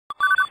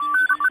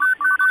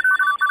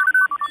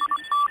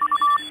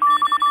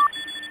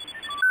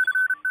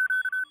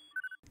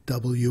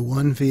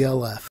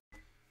W1VLF.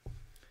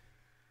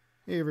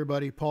 Hey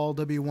everybody, Paul,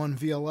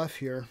 W1VLF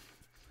here.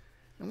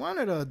 I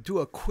wanted to do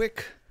a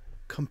quick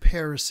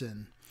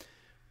comparison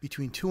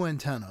between two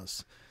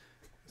antennas.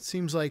 It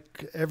seems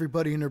like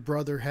everybody and their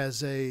brother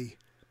has a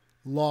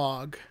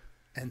log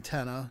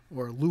antenna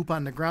or a loop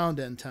on the ground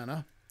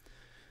antenna.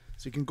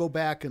 So you can go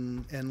back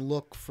and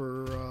look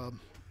for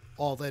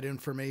all that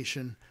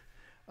information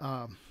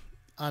on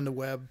the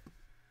web.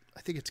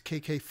 I think it's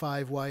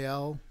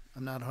KK5YL.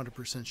 I'm not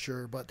 100%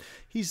 sure, but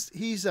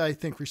he's I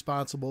think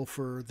responsible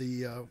for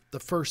the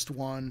first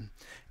one.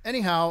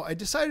 Anyhow, I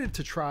decided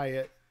to try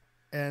it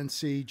and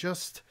see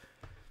just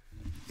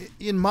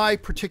in my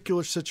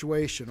particular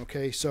situation.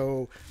 Okay,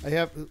 so I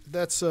have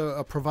that's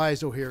a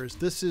proviso here.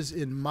 This is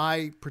in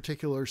my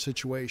particular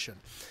situation.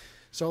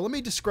 So let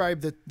me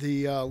describe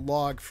the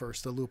log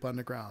first, the loop on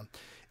the ground.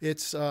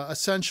 It's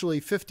essentially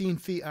 15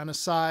 feet on a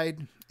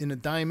side in a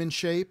diamond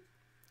shape.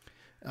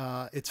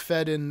 It's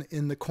fed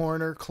in the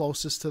corner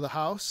closest to the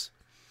house.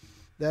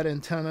 That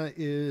antenna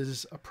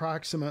is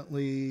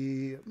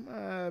approximately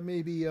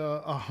maybe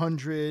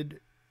 100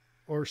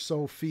 or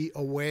so feet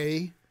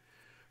away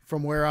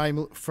from where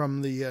I'm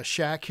from the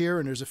shack here,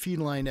 and there's a feed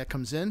line that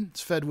comes in.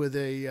 It's fed with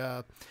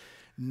a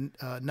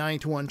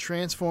 9-to-1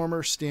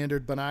 transformer,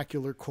 standard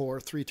binocular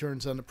core, 3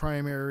 turns on the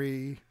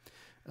primary.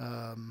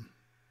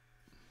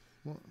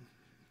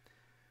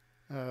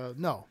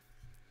 No.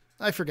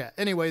 I forget.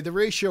 Anyway, the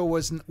ratio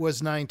was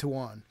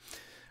 9-to-1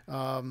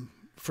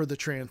 for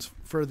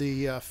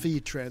the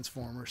feed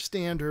transformer.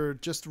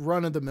 Standard, just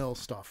run of the mill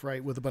stuff,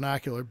 right? With a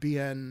binocular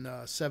BN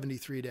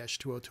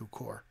 73-202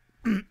 core.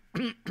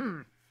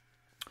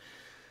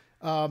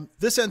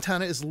 This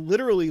antenna is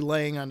literally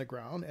laying on the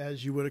ground,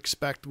 as you would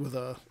expect with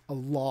a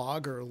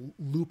log or a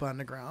loop on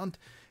the ground.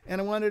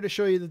 And I wanted to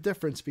show you the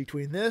difference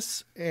between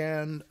this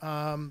and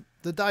the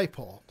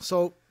dipole.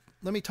 So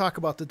let me talk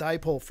about the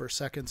dipole for a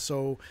second,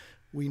 so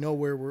we know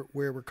where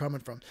we're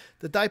coming from.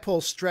 The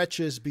dipole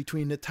stretches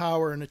between the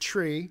tower and a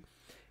tree,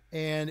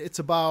 and it's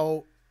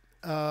about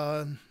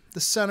the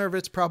center of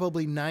it's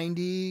probably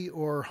 90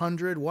 or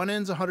 100. One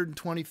end's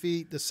 120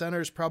 feet. The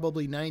center is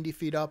probably 90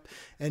 feet up,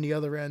 and the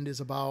other end is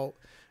about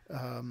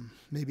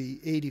maybe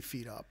 80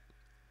 feet up.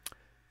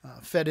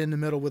 Fed in the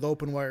middle with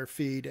open wire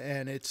feed,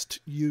 and I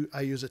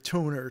use a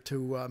tuner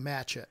to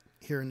match it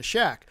here in the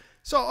shack.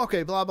 So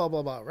okay, blah blah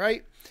blah blah,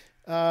 right?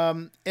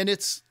 And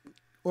it's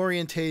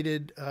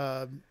orientated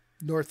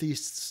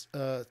northeast.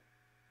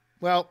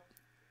 Well,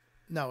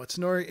 no, it's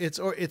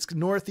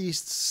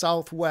northeast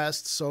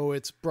southwest, so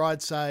it's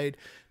broadside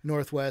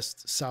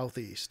northwest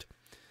southeast.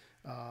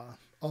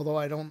 Although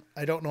I don't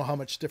know how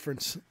much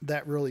difference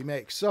that really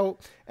makes. So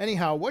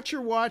anyhow, what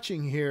you're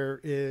watching here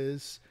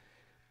is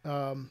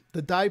the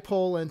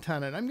dipole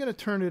antenna, and I'm going to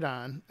turn it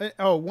on.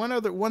 Oh,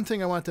 one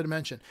thing I wanted to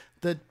mention: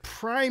 the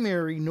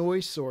primary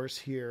noise source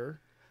here.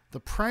 The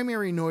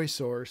primary noise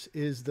source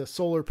is the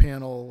solar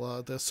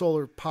panel, the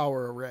solar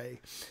power array.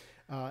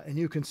 And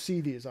you can see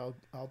these. I'll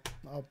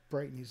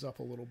brighten these up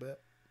a little bit.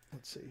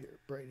 Let's see here,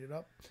 brighten it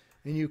up.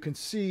 And you can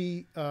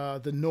see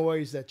the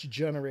noise that's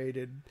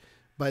generated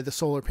by the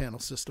solar panel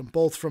system,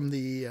 both from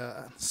the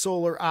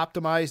solar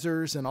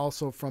optimizers and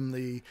also from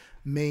the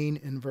main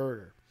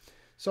inverter.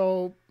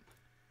 So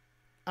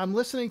I'm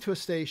listening to a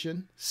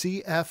station,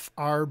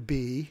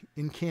 CFRB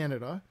in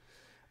Canada.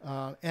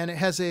 And it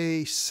has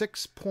a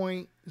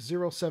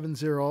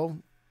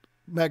 6.070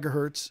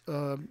 megahertz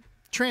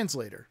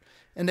translator,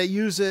 and they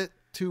use it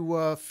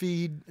to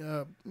feed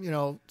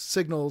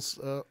signals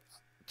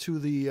to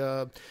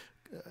the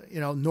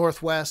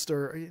northwest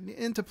or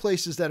into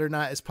places that are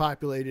not as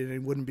populated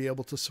and wouldn't be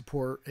able to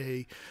support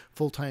a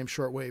full-time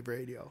shortwave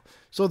radio.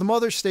 So the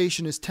mother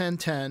station is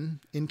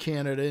 1010 in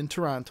Canada, in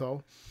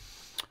Toronto,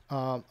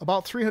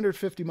 about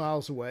 350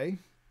 miles away.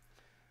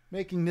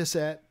 Making this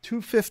at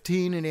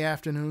 2:15 in the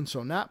afternoon,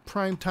 so not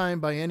prime time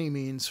by any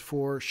means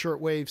for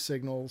shortwave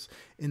signals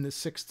in the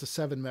 6 to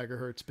 7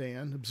 megahertz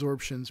band.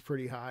 Absorption's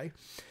pretty high.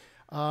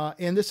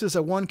 And this is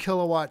a 1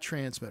 kilowatt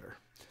transmitter.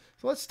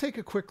 So let's take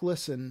a quick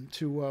listen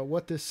to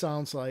what this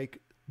sounds like.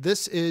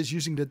 This is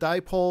using the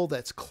dipole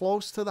that's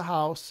close to the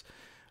house,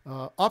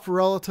 up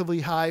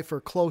relatively high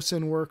for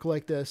close-in work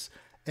like this,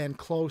 and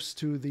close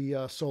to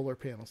the solar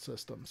panel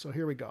system. So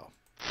here we go.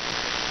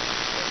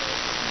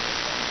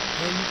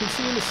 And you can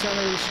see in the center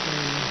of the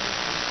screen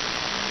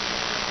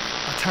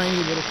a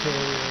tiny little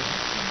carrier.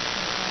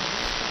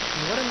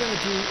 And what I'm going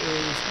to do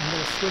is I'm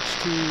going to switch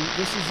to,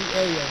 this is the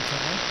A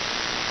antenna.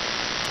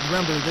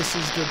 Remember, this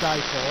is the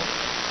dipole.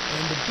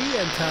 And the B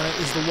antenna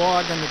is the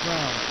log on the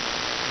ground.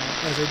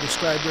 As I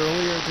described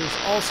earlier, there's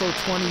also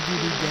 20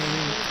 dB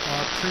gain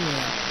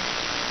preamp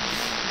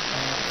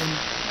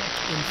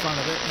in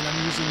front of it. And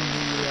I'm using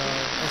the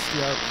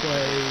SDR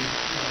Play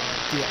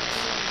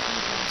DX.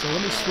 So let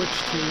me switch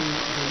to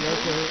the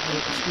local, the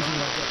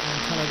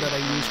antenna that I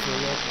use for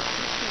local.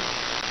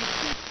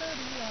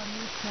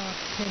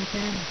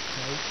 Okay.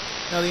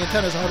 Now the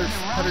antenna is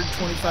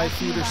 125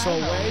 feet or so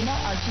away,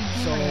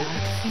 so it's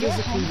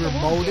physically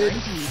remoted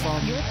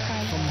from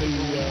the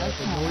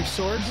noise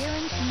source,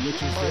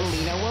 which is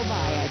this,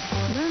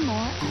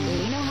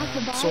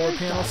 the solar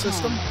panel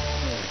system.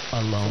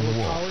 A lone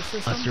wolf,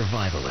 a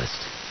survivalist,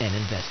 an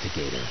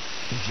investigator.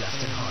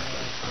 Justin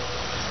Hartley.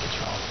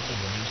 Control in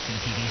the new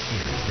CTV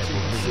series that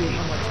will see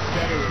how much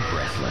better it is.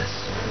 Breathless.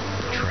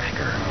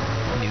 Tracker.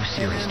 New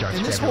series starts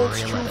and this February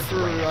holds true 11th, for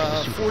right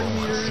after the Super 40 Bowl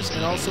meters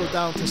and also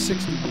down to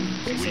 60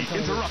 meters. We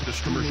interrupt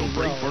this commercial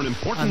break for an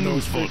important on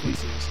news those bulletin.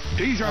 frequencies.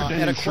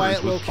 Desjardins At a Insurance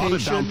quiet was spotted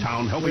location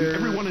downtown, helping where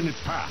everyone in its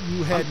path.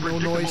 you had no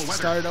Unpredictable noise to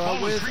weather, start out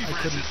fallen with. tree I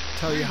couldn't branches,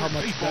 tell you how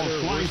much neighbors' better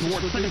baseballs flying this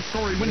towards would be.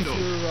 second-story If windows.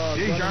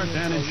 you're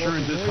Desjardins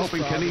Insurance is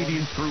helping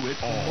Canadians through it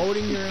all.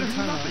 Loading your There's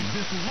antenna, nothing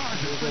this large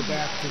you'll go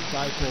back to the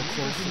dipole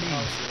close to the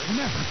house here.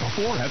 Never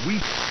before have we.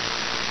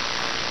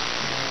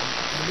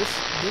 And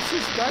this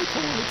is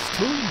dipole. It's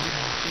tuned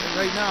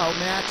right now,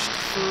 matched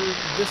for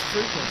this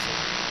frequency.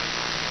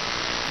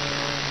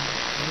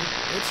 And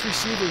it's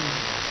receiving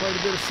quite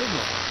a bit of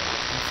signal.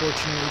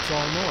 Unfortunately, it's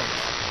all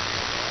noise.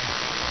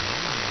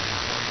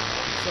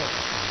 So,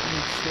 let me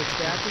switch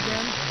back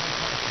again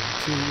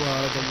to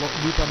the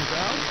loop on the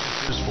ground.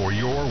 For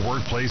your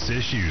workplace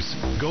issues,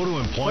 go to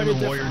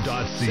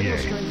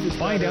employmentlawyer.ca.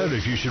 Find out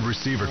if you should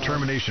receive a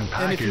termination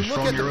package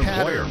from your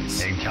employer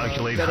and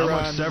calculate how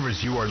much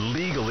severance you are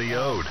legally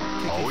owed.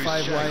 Always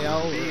check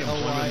KK5YL the or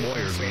LY.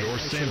 employment lawyer or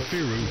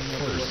Samfiru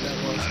first.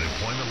 At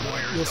Employment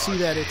Lawyer. You'll see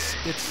that it's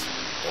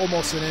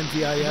almost an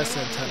NVIS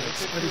antenna.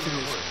 Everything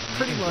is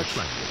pretty much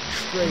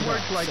straight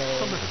up. So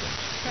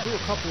do a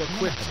couple of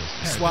quick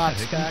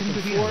swaps back and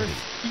forth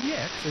so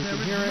you can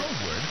hear it,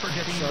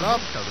 shut up,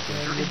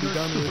 and we'll be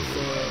done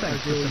with our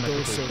daily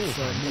dose of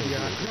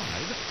mediocrity.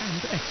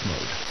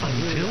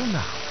 Until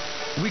now.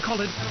 We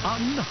call it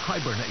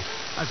unhibernate,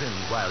 as in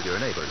while your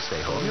neighbors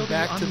stay home, you'll be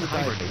Back to the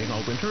unhibernating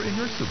all winter in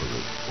your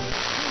Subaru.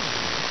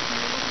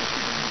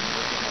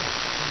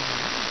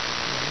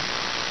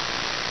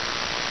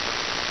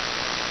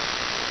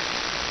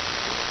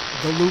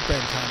 The loop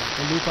antenna,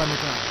 the loop on the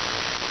ground.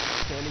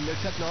 Understanding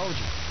their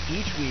technology.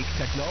 Each week,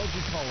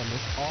 technology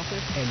columnist, author,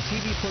 and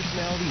TV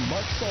personality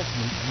Mark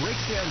Saltzman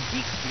breaks down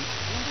geek speak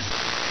into...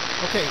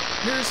 Okay,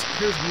 here's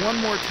one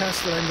more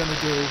test that I'm going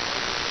to do,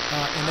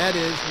 and that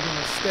is we're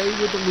going to stay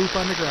with the loop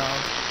on the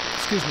ground,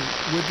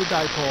 with the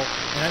dipole,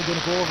 and I'm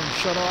going to go over and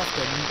shut off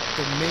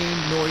the main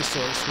noise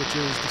source, which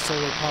is the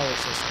solar power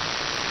system.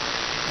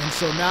 And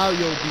so now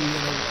you'll be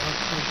in a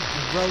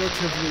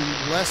relatively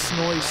less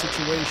noise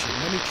situation.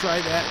 Let me try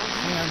that.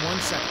 Hang on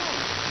 1 second.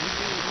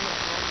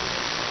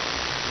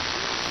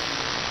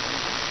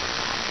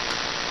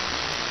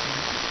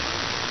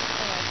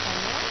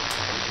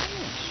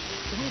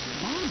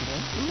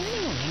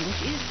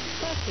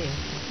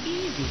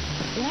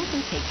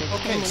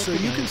 Okay, so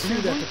you can see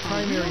that the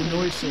primary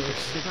noise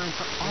source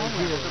right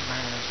here is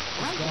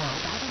gone.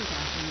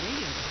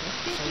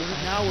 So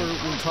now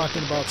we're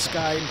talking about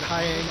sky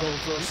high angle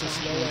versus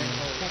low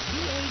angle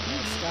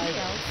sky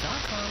wave.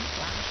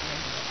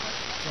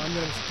 So I'm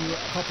going to do a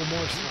couple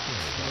more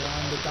swaps. We're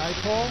on the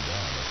dipole,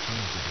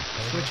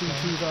 switching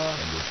to the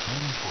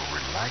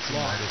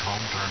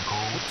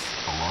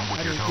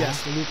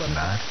yes, the loop on the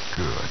Not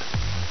good.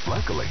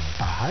 Luckily,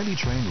 a highly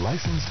trained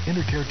licensed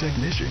intercare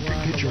technician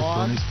can get your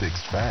furnace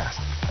fixed fast.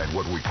 And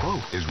what we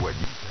quote is what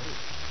you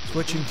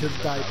switching to the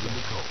dipole.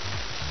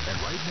 And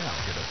right now,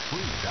 get a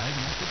free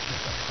diagnostic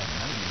checkup of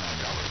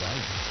 $99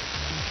 value.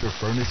 Your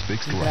furnace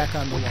fixed Back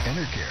right on the with wall.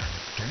 Intercare.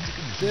 Terms and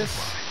conditions This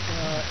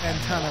apply.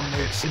 antenna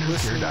makes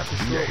listening to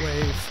Intercare.ca.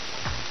 shortwave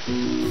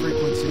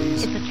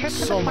frequencies It's a trip to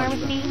so the much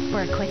pharmacy better.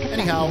 for a quick assessment.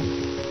 Anyhow,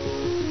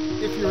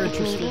 if you're Like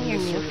interested in meeting your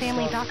this new sort of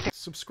family stuff, doctor.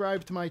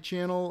 subscribe to my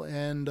channel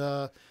and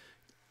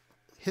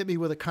hit me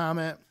with a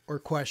comment or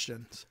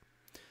questions.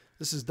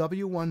 This is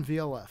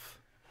W1VLF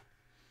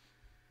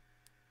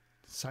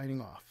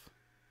signing off.